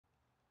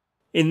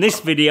In this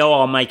video,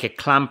 I'll make a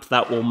clamp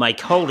that will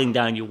make holding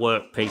down your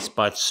workpiece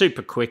both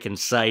super quick and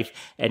safe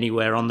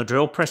anywhere on the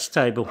drill press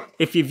table.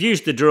 If you've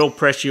used the drill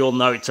press, you'll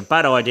know it's a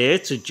bad idea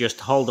to just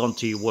hold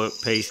onto your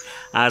workpiece,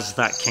 as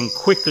that can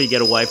quickly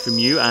get away from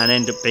you and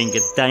end up being a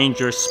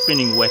dangerous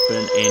spinning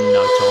weapon in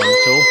no time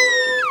at all.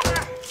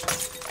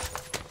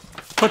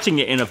 Putting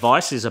it in a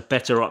vise is a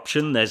better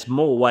option. There's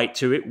more weight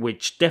to it,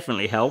 which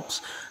definitely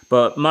helps,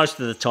 but most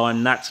of the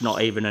time that's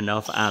not even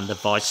enough and the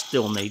vise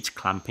still needs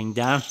clamping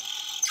down.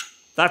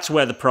 That's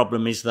where the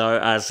problem is though,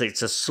 as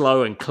it's a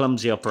slow and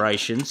clumsy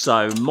operation,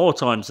 so more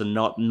times than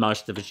not,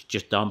 most of us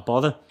just don't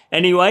bother.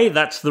 Anyway,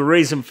 that's the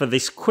reason for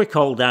this quick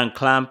hold down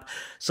clamp,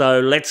 so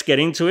let's get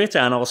into it,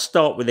 and I'll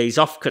start with these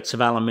offcuts of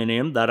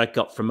aluminium that I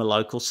got from a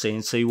local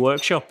CNC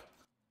workshop.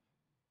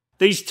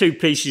 These two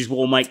pieces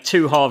will make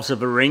two halves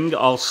of a ring.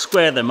 I'll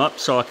square them up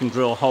so I can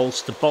drill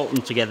holes to bolt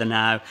them together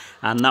now,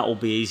 and that will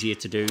be easier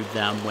to do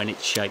than when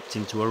it's shaped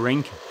into a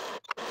ring.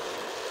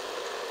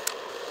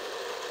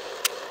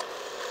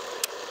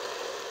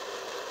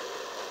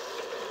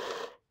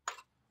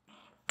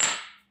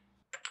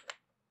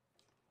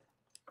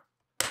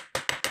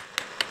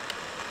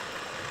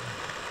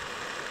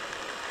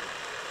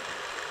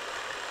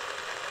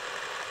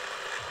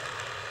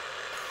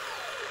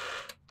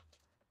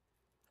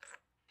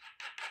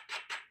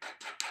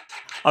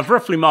 I've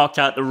roughly marked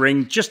out the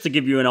ring just to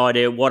give you an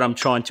idea of what I'm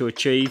trying to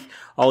achieve.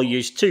 I'll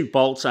use 2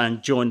 bolts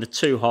and join the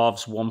 2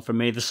 halves, one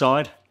from either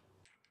side.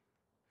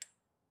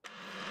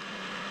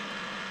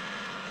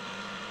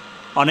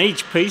 On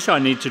each piece I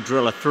need to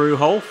drill a through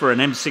hole for an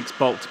M6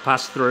 bolt to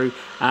pass through,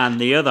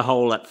 and the other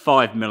hole at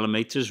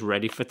 5mm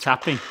ready for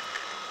tapping.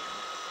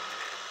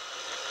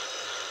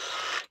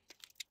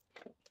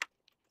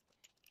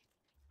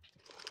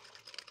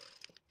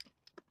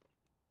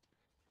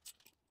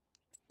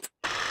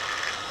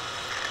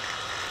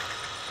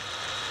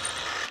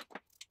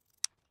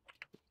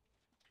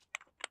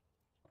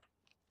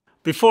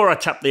 Before I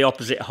tap the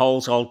opposite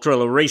holes, I'll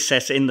drill a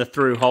recess in the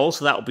through hole,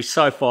 so that will be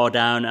so far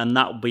down, and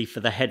that will be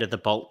for the head of the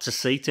bolt to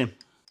seat in.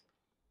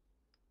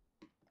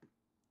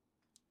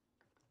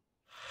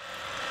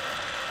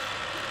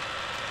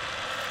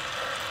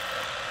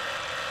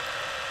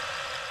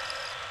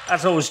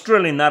 As I was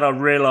drilling that, I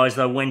realised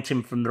I went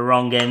in from the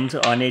wrong end.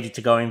 I needed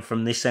to go in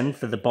from this end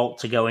for the bolt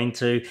to go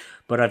into,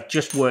 but I've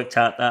just worked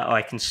out that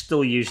I can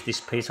still use this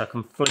piece. I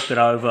can flip it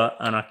over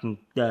and I can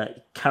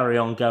carry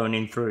on going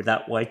in through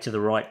that way to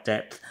the right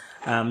depth.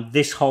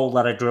 This hole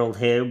that I drilled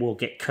here will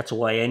get cut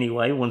away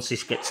anyway once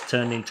this gets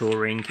turned into a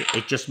ring.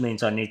 It just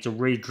means I need to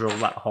re-drill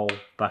that hole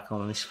back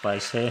on this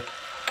face here.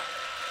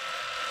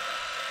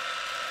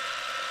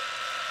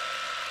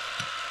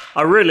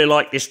 I really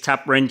like this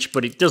tap wrench,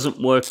 but it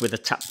doesn't work with a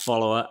tap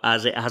follower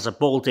as it has a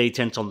ball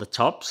detent on the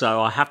top,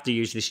 so I have to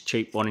use this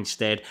cheap one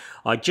instead.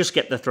 I just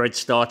get the thread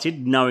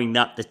started knowing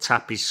that the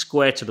tap is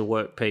square to the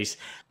workpiece,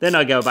 then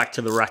I go back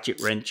to the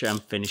ratchet wrench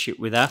and finish it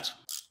with that.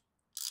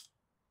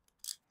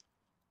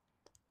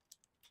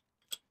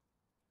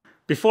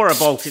 Before I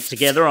bolt it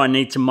together, I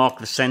need to mark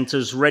the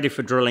centres ready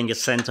for drilling a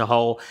centre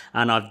hole,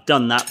 and I've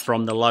done that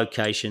from the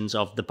locations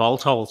of the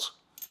bolt holes.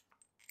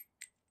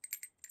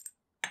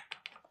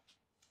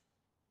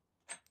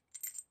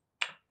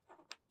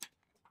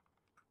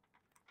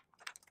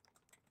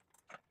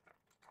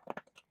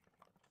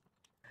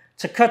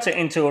 To cut it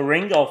into a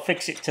ring, I'll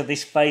fix it to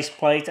this base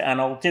plate, and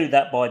I'll do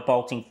that by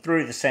bolting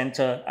through the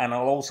centre, and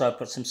I'll also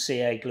put some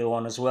CA glue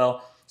on as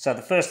well. So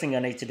the first thing I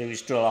need to do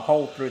is drill a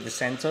hole through the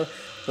centre,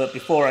 but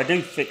before I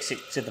do fix it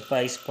to the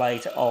base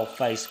plate, I'll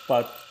face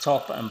both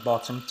top and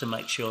bottom to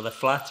make sure they're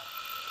flat.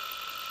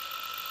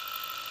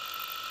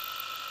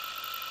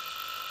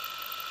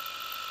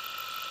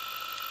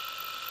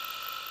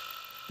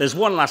 There's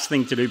one last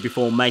thing to do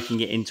before making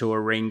it into a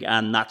ring,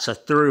 and that's a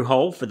through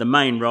hole for the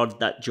main rod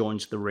that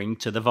joins the ring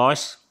to the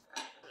vise.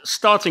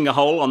 Starting a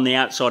hole on the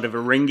outside of a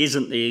ring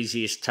isn't the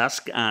easiest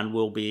task and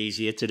will be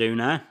easier to do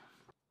now.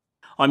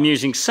 I'm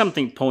using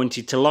something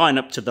pointy to line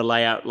up to the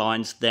layout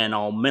lines, then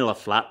I'll mill a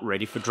flat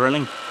ready for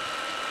drilling.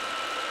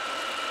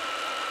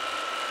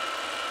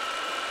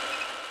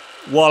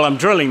 While I'm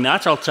drilling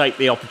that, I'll take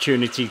the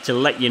opportunity to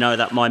let you know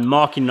that my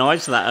marking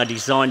knives that I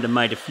designed and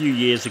made a few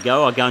years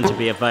ago are going to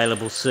be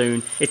available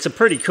soon. It's a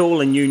pretty cool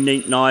and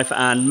unique knife,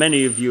 and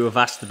many of you have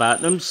asked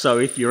about them, so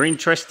if you're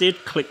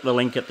interested, click the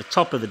link at the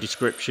top of the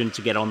description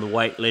to get on the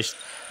wait list,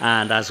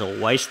 and as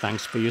always,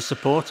 thanks for your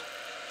support.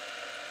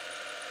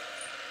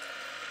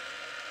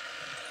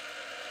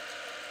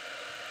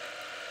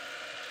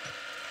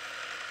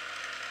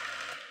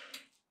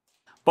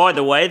 By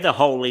the way, the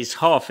hole is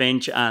 1/2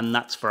 inch, and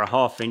that's for a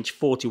 1/2 inch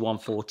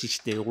 4140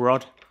 steel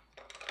rod.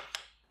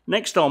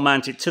 Next I'll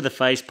mount it to the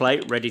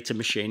faceplate, ready to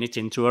machine it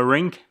into a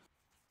ring.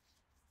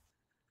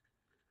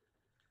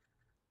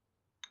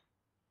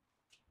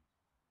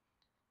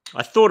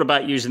 I thought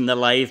about using the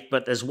lathe,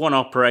 but there's one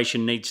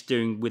operation needs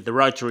doing with the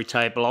rotary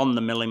table on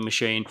the milling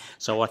machine,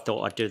 so I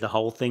thought I'd do the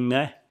whole thing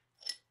there.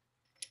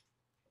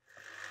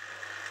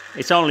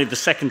 It's only the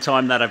second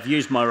time that I've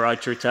used my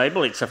rotary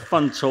table. It's a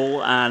fun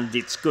tool and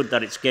it's good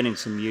that it's getting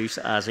some use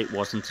as it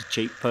wasn't a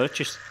cheap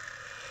purchase.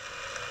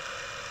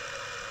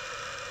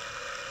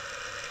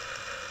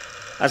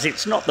 As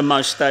it's not the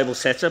most stable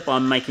setup,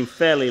 I'm making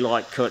fairly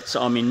light cuts,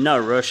 I'm in no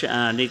rush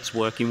and it's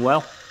working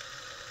well.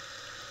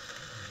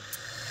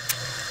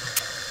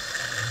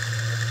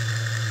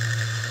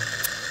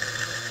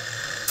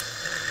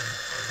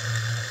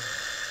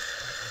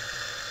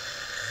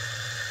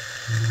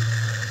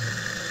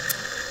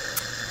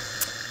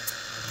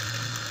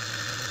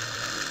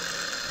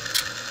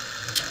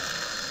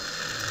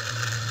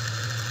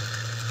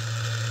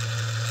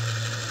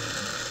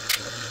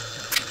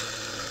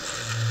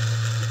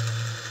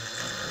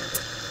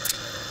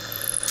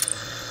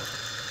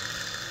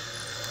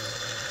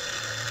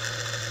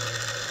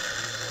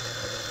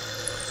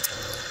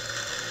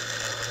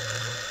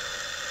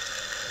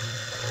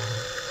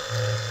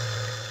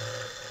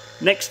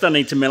 Next I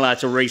need to mill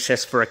out a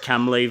recess for a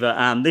cam lever,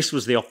 and this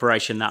was the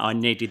operation that I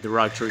needed the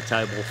rotary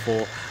table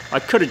for. I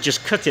could have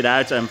just cut it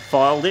out and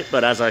filed it,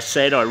 but as I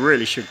said, I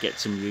really should get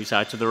some use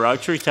out of the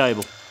rotary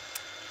table.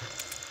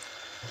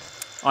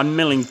 I'm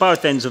milling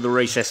both ends of the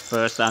recess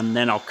first and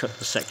then I'll cut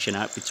the section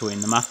out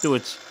between them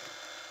afterwards.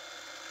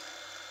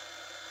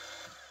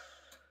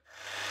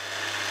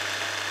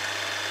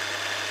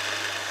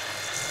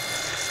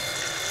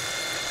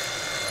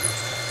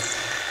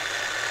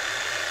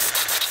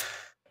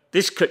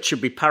 This cut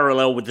should be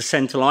parallel with the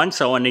centre line,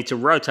 so I need to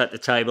rotate the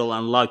table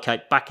and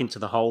locate back into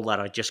the hole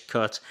that I just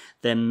cut,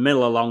 then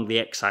mill along the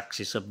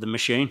x-axis of the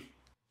machine.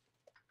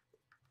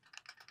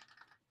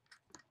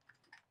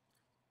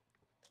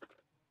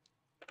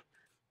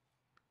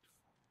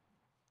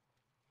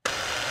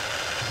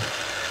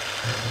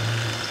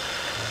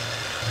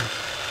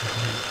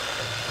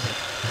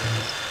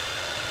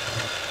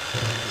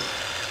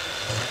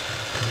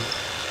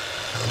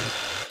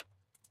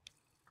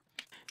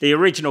 The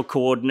original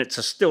coordinates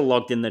are still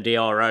logged in the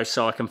DRO,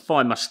 so I can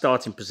find my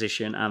starting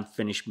position and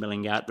finish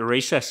milling out the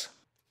recess.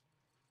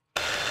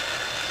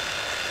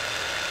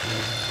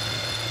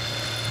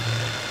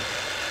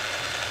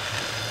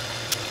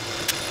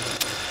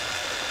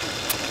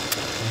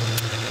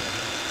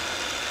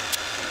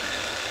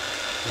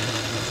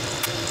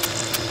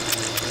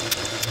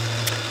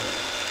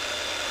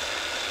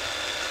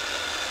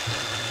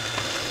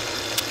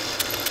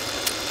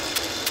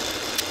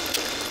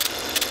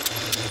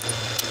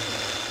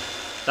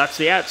 That's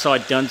the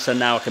outside done, so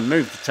now I can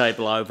move the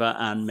table over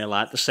and mill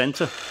out the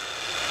centre.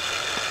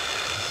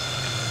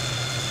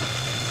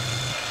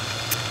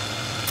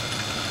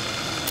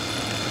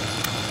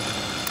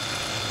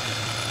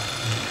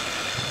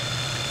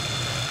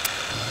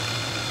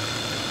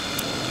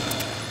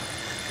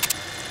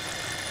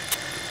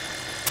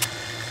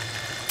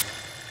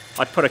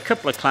 I put a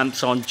couple of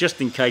clamps on just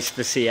in case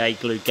the CA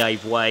glue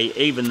gave way,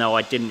 even though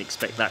I didn't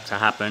expect that to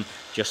happen,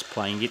 just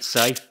playing it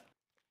safe.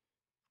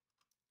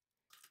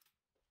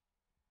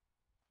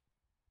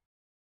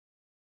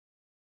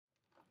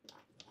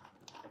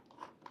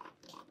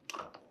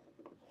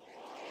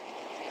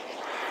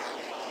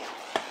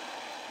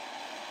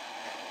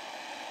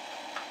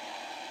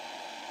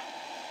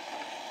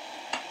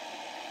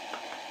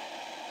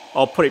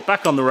 I'll put it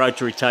back on the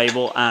rotary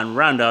table and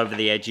round over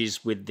the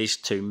edges with this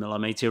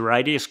 2mm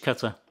radius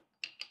cutter.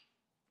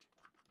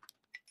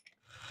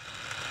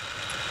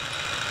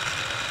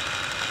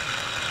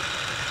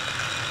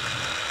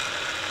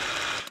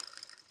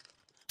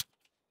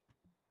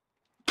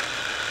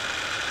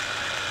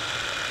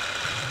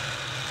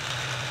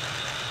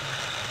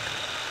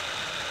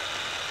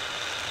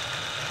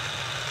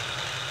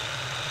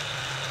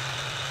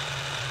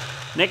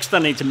 Next I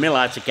need to mill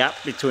out a gap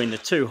between the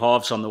two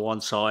halves on the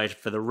one side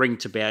for the ring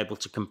to be able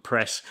to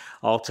compress.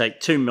 I'll take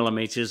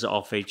 2mm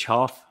off each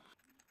half.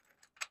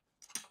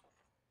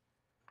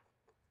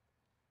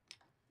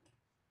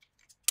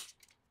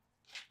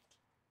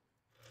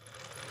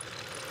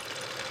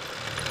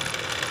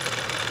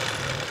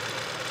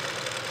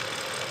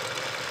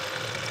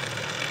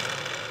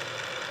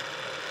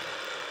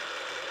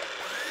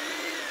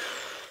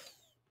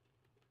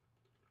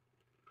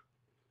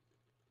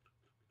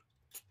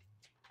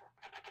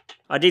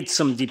 I did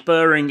some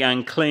deburring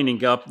and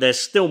cleaning up. There's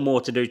still more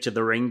to do to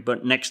the ring,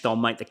 but next I'll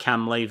make the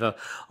cam lever.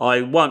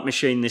 I won't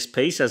machine this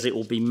piece as it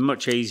will be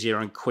much easier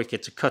and quicker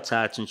to cut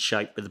out and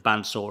shape with the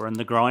bandsaw and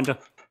the grinder.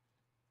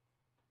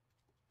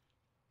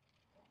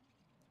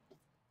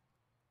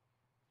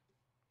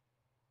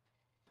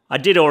 I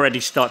did already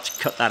start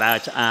to cut that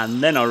out,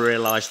 and then I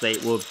realised that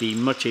it would be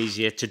much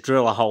easier to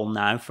drill a hole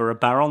now for a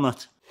barrel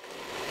nut.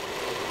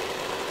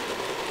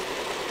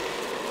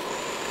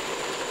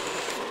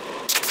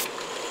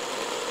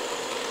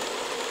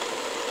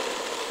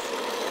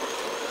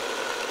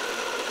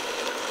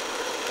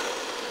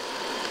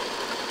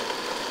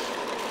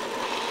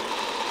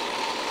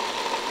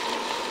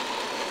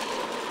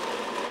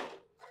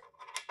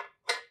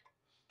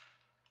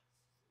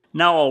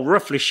 Now I'll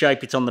roughly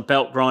shape it on the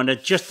belt grinder,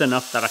 just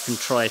enough that I can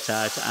try it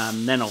out,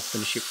 and then I'll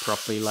finish it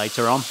properly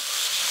later on.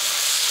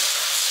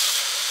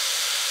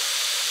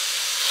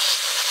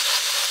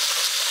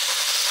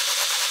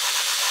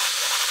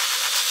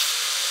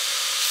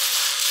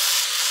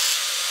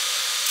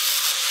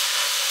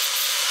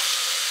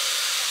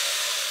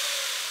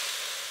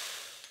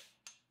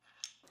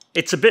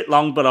 It's a bit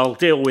long, but I'll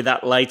deal with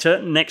that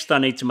later. Next I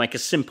need to make a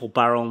simple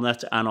barrel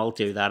nut, and I'll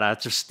do that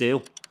out of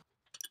steel.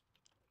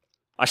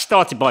 I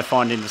started by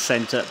finding the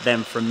centre,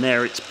 then from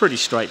there it's pretty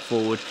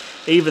straightforward.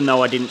 Even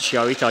though I didn't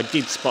show it, I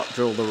did spot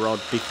drill the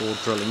rod before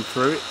drilling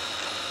through it.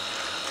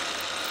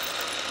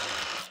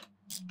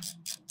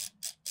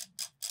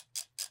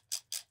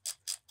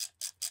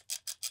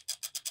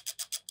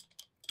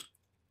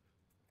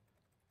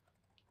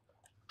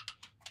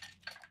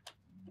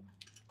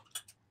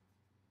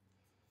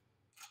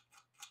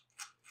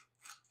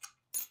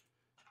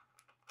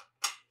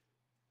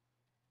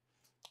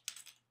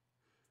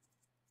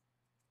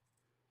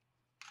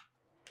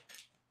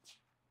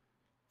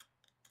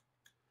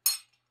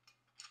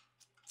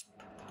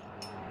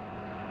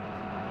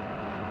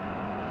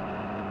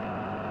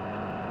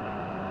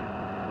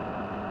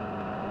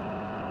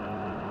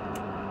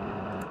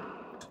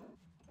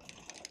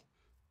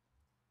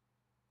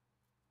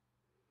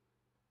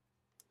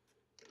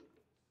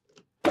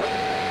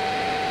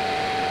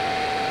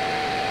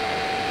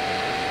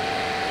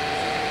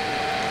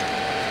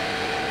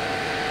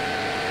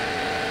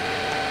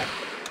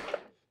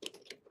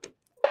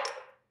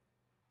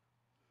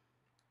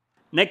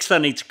 Next I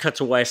need to cut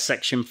away a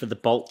section for the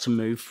bolt to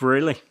move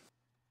freely.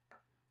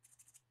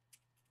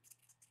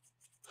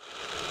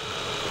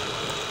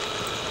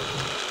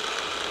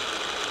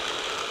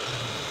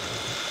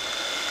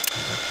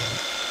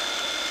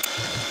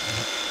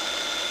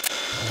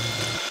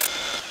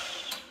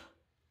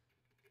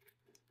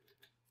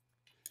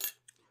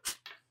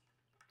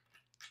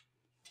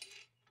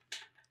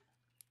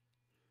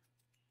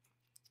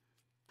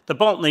 The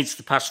bolt needs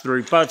to pass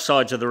through both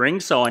sides of the ring,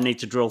 so I need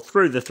to drill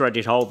through the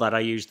threaded hole that I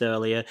used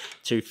earlier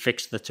to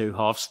fix the two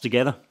halves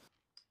together.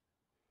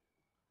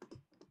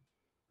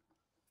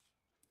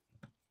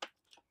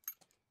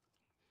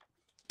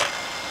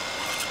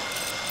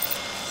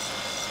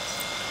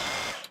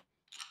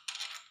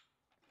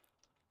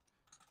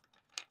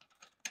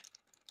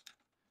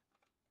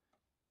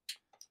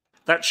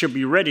 That should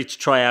be ready to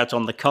try out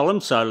on the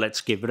column, so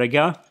let's give it a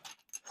go.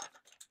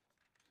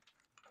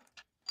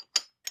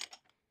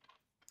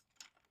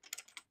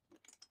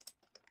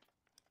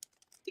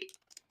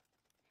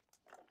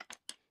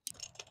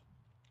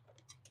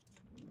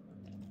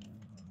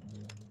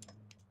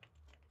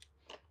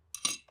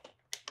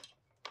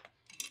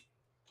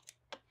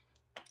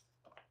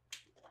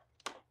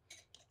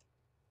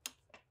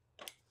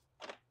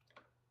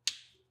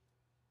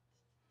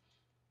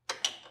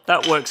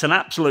 That works an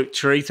absolute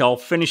treat. I'll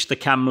finish the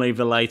cam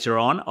lever later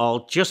on.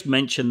 I'll just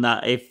mention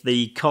that if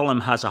the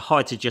column has a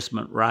height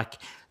adjustment rack,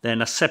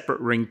 then a separate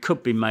ring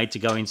could be made to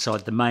go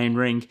inside the main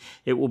ring.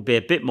 It will be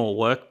a bit more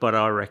work, but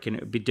I reckon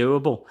it would be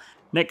doable.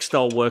 Next,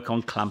 I'll work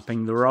on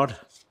clamping the rod.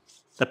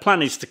 The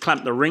plan is to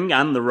clamp the ring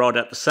and the rod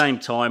at the same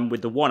time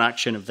with the one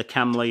action of the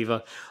cam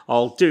lever.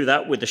 I'll do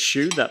that with a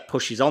shoe that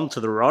pushes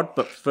onto the rod,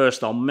 but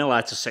first I'll mill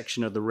out a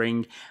section of the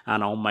ring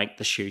and I'll make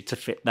the shoe to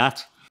fit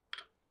that.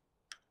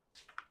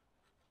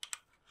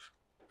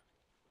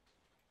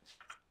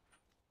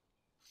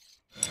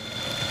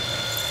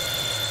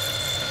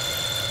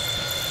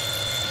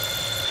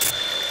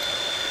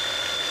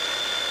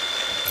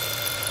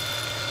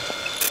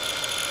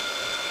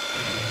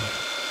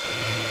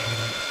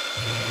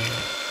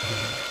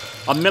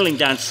 I'm milling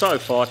down so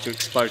far to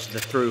expose the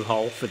through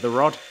hole for the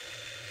rod.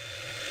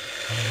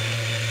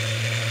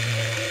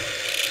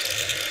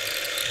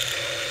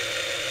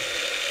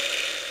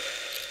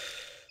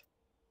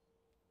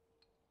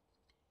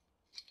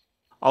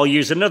 I'll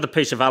use another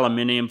piece of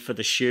aluminium for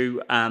the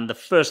shoe, and the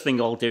first thing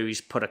I'll do is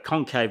put a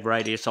concave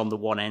radius on the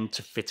one end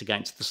to fit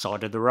against the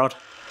side of the rod.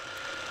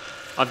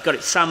 I've got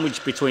it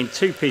sandwiched between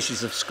two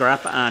pieces of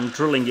scrap and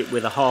drilling it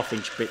with a 1/2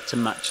 inch bit to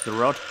match the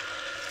rod.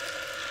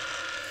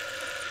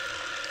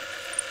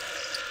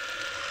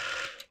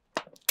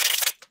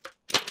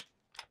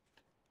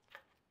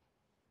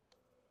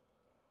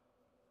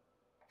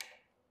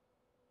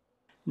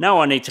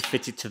 Now I need to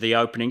fit it to the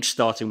opening,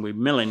 starting with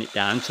milling it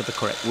down to the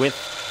correct width.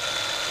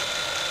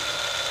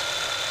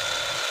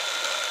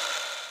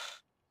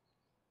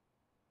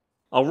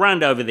 I'll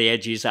round over the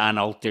edges, and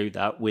I'll do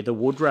that with a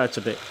wood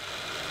router bit.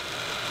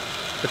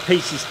 The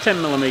piece is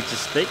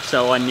 10mm thick,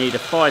 so I need a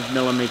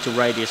 5mm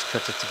radius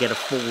cutter to get a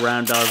full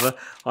round over.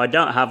 I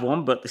don't have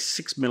one, but the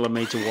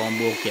 6mm one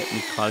will get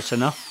me close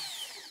enough.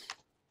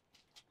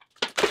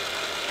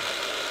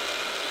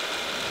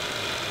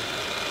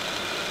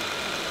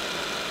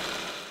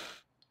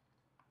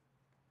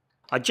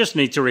 I just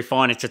need to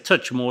refine it a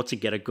touch more to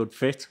get a good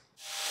fit.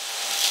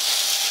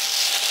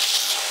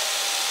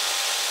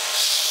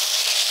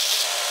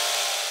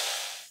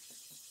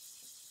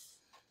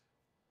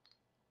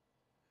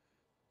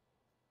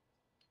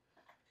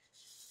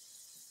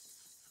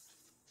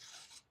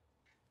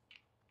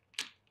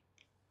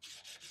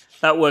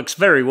 That works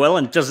very well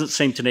and doesn't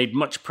seem to need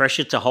much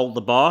pressure to hold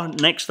the bar.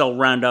 Next I'll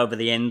round over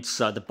the end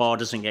so the bar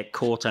doesn't get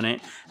caught on it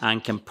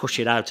and can push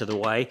it out of the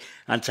way.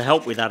 And to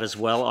help with that as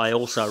well, I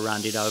also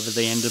rounded over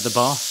the end of the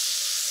bar.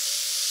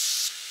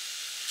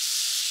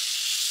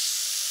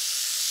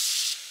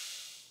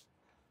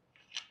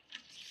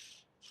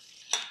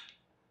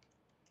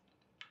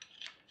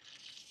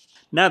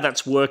 Now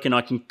that's working,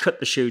 I can cut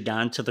the shoe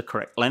down to the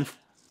correct length.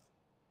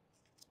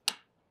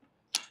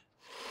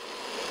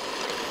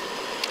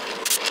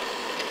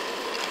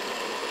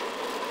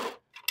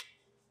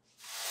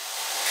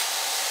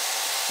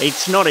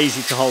 It's not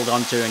easy to hold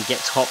on to and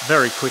gets hot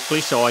very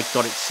quickly, so I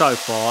got it so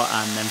far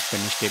and then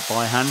finished it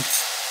by hand.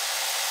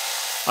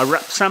 I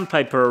wrap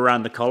sandpaper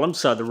around the column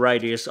so the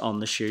radius on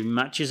the shoe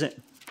matches it.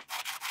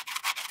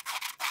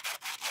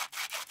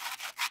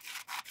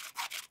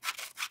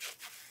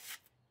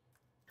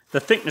 The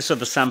thickness of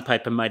the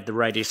sandpaper made the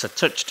radius a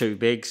touch too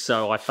big,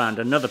 so I found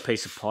another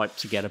piece of pipe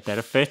to get a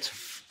better fit.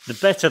 The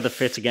better the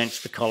fit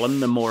against the column,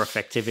 the more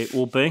effective it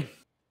will be.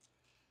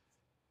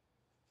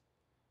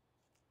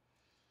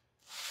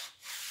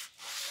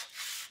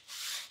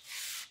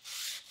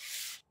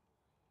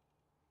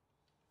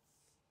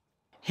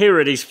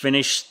 Here it is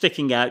finished,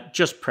 sticking out,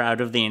 just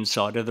proud of the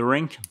inside of the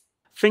ring.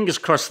 Fingers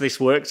crossed this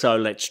works, so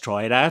let's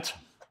try it out.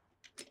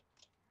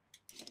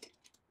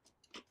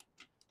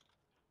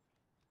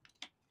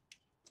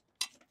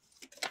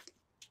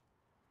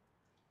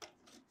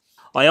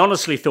 I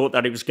honestly thought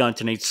that it was going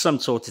to need some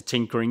sort of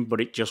tinkering, but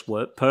it just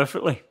worked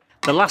perfectly.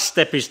 The last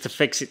step is to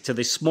fix it to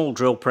this small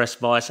drill press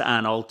vise,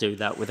 and I'll do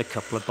that with a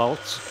couple of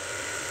bolts.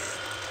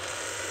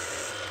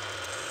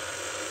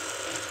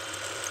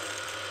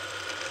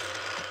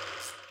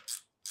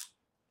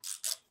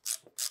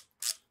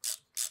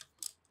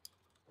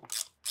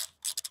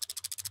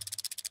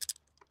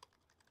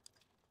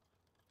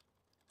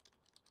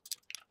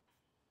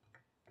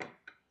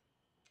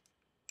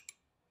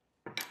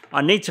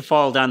 I need to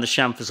file down the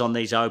chamfers on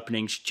these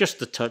openings just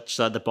a touch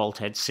so the bolt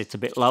heads sit a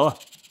bit lower.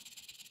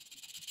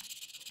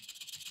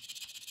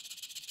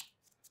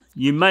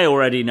 You may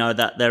already know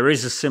that there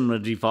is a similar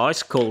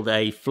device called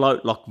a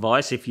float lock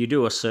vise. If you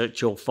do a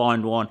search, you'll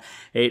find one.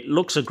 It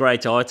looks a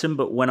great item,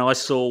 but when I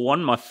saw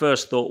one, my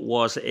first thought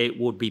was it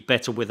would be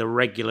better with a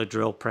regular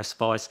drill press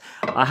vise.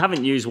 I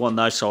haven't used one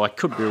though, so I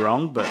could be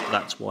wrong, but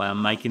that's why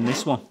I'm making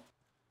this one.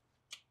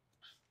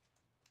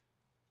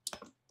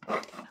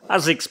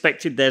 As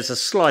expected, there's a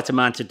slight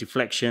amount of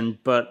deflection,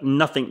 but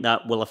nothing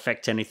that will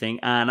affect anything,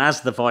 and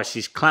as the vise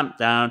is clamped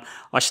down,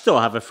 I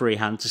still have a free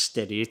hand to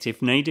steady it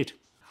if needed.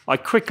 I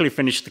quickly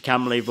finished the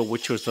cam lever,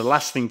 which was the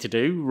last thing to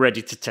do,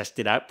 ready to test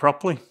it out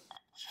properly.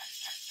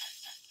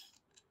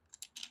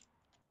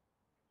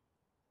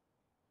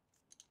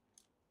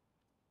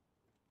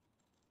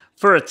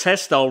 For a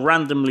test, I'll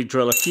randomly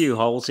drill a few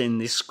holes in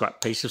this scrap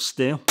piece of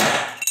steel.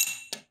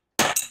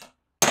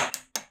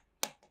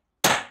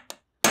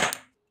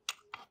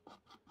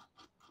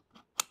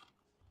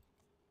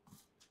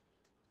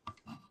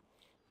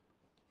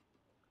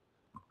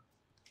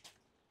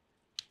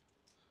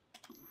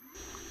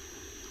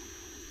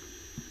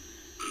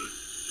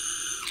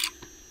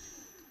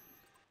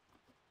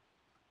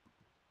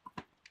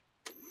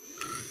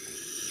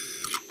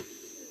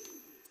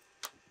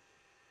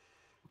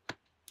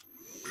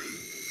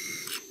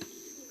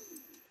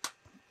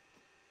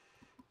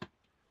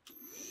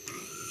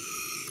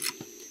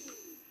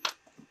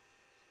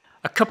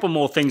 A couple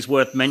more things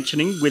worth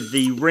mentioning. With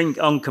the ring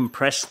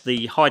uncompressed,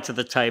 the height of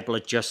the table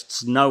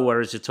adjusts no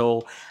worries at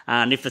all,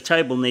 and if the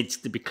table needs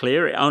to be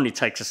clear, it only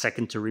takes a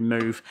second to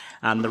remove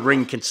and the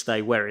ring can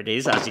stay where it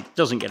is as it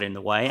doesn't get in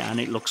the way and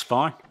it looks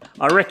fine.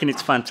 I reckon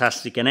it's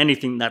fantastic, and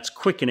anything that's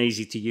quick and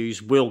easy to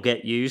use will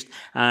get used,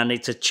 and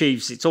it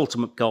achieves its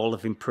ultimate goal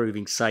of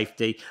improving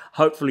safety.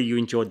 Hopefully you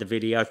enjoyed the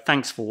video.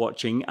 Thanks for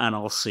watching, and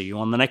I'll see you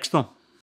on the next one.